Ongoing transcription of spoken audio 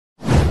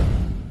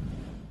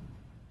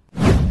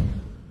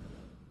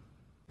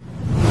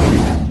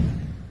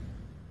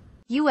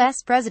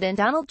U.S. President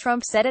Donald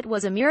Trump said it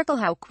was a miracle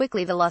how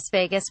quickly the Las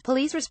Vegas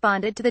police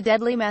responded to the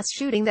deadly mass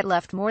shooting that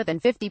left more than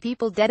 50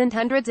 people dead and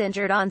hundreds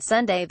injured on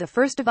Sunday, the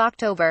 1st of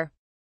October.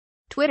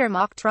 Twitter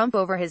mocked Trump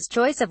over his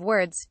choice of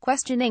words,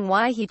 questioning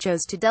why he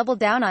chose to double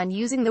down on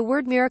using the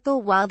word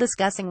miracle while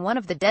discussing one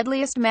of the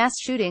deadliest mass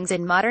shootings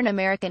in modern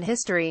American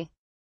history.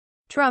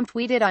 Trump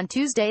tweeted on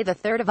Tuesday, the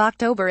 3rd of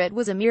October, "It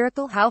was a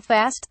miracle how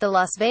fast the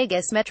Las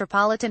Vegas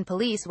Metropolitan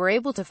Police were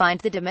able to find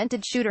the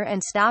demented shooter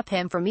and stop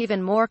him from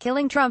even more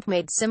killing." Trump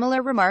made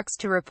similar remarks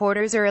to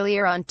reporters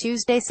earlier on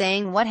Tuesday,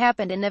 saying, "What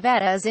happened in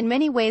Nevada is in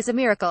many ways a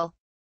miracle.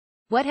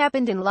 What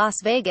happened in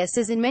Las Vegas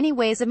is in many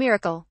ways a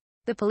miracle.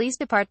 The police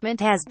department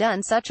has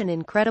done such an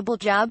incredible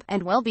job,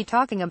 and we'll be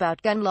talking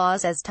about gun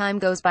laws as time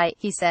goes by,"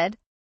 he said.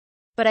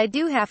 "But I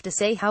do have to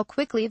say how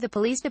quickly the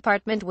police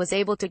department was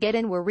able to get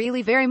in were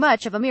really very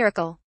much of a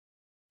miracle.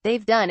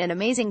 They've done an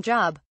amazing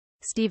job."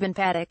 Stephen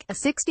Paddock, a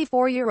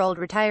 64-year-old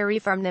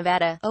retiree from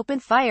Nevada,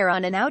 opened fire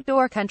on an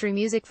outdoor country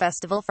music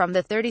festival from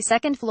the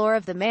 32nd floor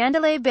of the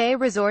Mandalay Bay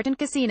Resort and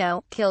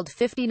Casino, killed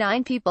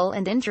 59 people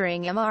and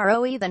injuring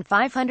more than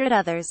 500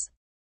 others.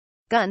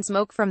 Gun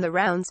smoke from the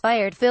rounds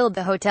fired filled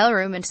the hotel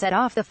room and set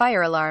off the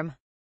fire alarm.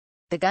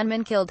 The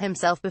gunman killed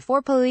himself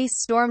before police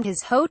stormed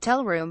his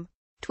hotel room.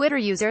 Twitter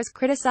users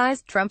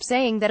criticized Trump,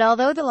 saying that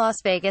although the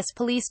Las Vegas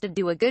police did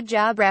do a good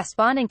job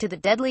responding to the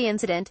deadly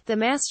incident, the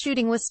mass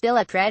shooting was still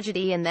a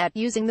tragedy and that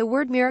using the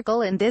word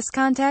miracle in this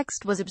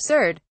context was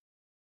absurd.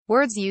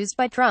 Words used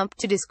by Trump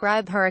to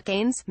describe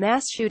hurricanes,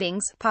 mass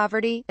shootings,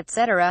 poverty,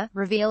 etc.,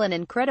 reveal an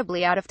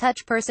incredibly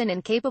out-of-touch person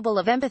incapable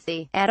of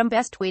empathy, Adam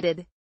Best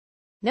tweeted.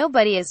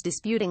 "Nobody is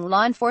disputing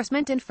law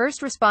enforcement and first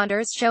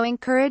responders showing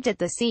courage at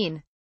the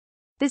scene.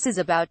 This is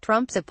about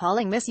Trump's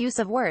appalling misuse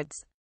of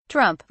words.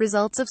 Trump,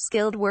 results of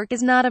skilled work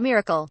is not a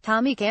miracle,"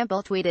 Tommy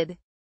Campbell tweeted.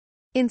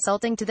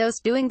 "Insulting to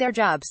those doing their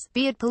jobs,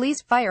 be it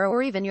police, fire,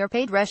 or even your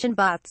paid Russian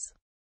bots."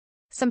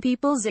 Some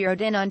people zeroed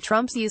in on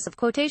Trump's use of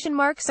quotation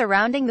marks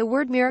surrounding the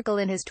word miracle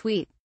in his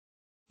tweet.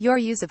 "Your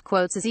use of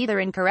quotes is either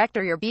incorrect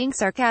or you're being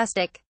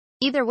sarcastic.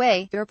 Either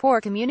way, your poor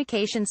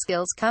communication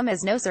skills come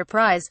as no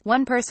surprise,"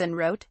 one person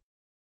wrote.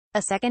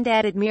 A second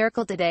added,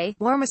 "Miracle today,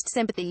 warmest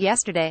sympathy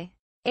yesterday.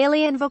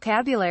 Alien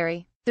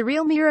vocabulary. The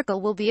real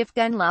miracle will be if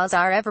gun laws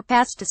are ever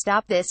passed to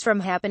stop this from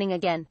happening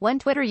again," one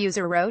Twitter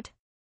user wrote.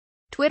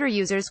 Twitter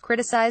users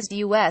criticized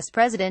U.S.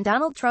 President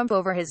Donald Trump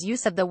over his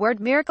use of the word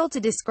miracle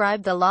to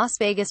describe the Las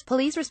Vegas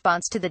police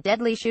response to the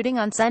deadly shooting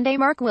on Sunday.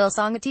 Mark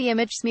Wilsong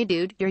image me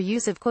dude, your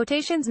use of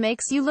quotations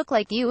makes you look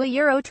like you a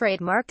Euro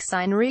trademark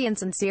sign re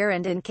insincere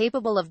and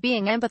incapable of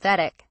being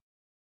empathetic.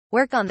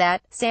 Work on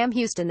that. Sam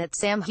Houston at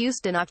Sam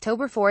Houston,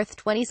 October 4,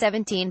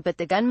 2017. "But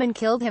the gunman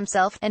killed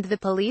himself, and the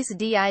police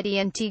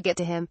didn't get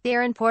to him."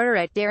 Darren Porter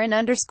at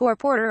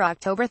Darren_Porter,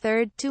 October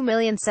 3,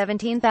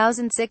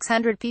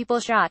 2,017,600 people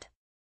shot.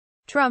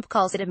 Trump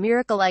calls it a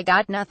miracle. "I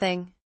got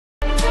nothing."